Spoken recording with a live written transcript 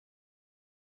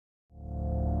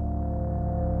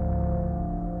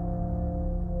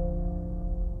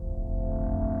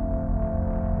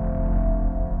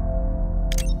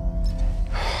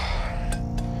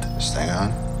Hang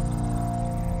on.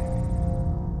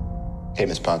 Hey,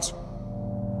 Miss Potts.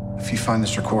 If you find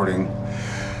this recording,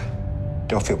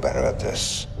 don't feel bad about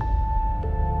this.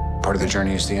 Part of the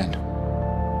journey is the end.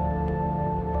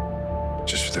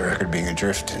 Just for the record, being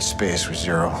adrift in space with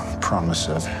zero promise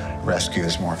of rescue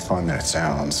is more fun than it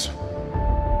sounds.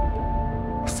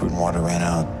 Food and water ran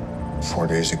out 4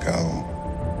 days ago.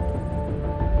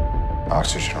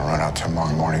 Oxygen will run out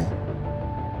tomorrow morning.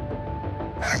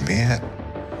 That'll be it.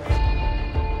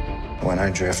 When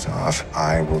I drift off,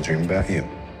 I will dream about you.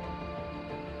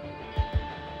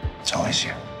 It's always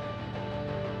you.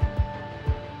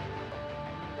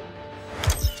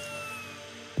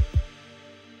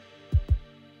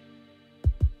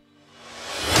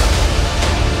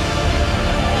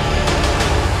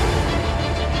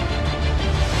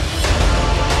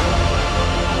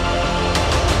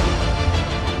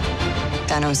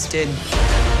 Thanos did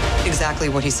exactly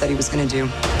what he said he was going to do.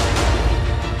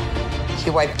 He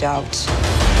wiped out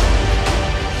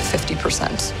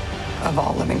 50% of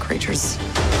all living creatures.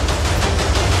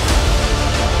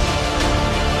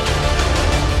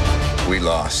 We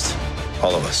lost,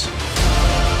 all of us.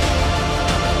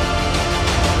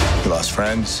 We lost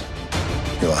friends,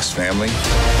 we lost family.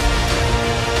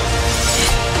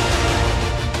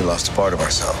 We lost a part of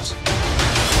ourselves.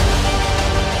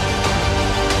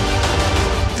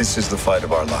 This is the fight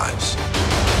of our lives.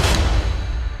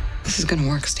 This is going to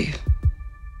work, Steve.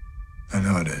 I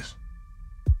know it is.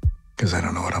 Because I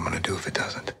don't know what I'm going to do if it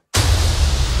doesn't.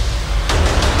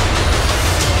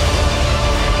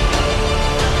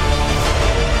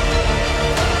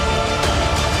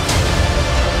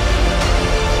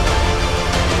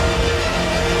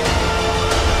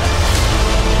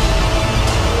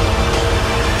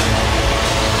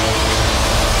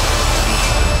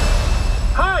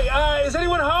 Is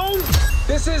anyone home?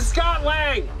 This is Scott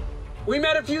Lang. We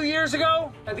met a few years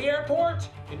ago at the airport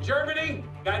in Germany.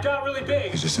 Got really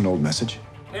big. Is this an old message?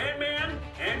 Ant-Man,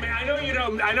 I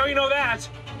know you know that.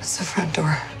 It's the front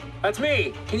door. That's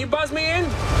me. Can you buzz me in?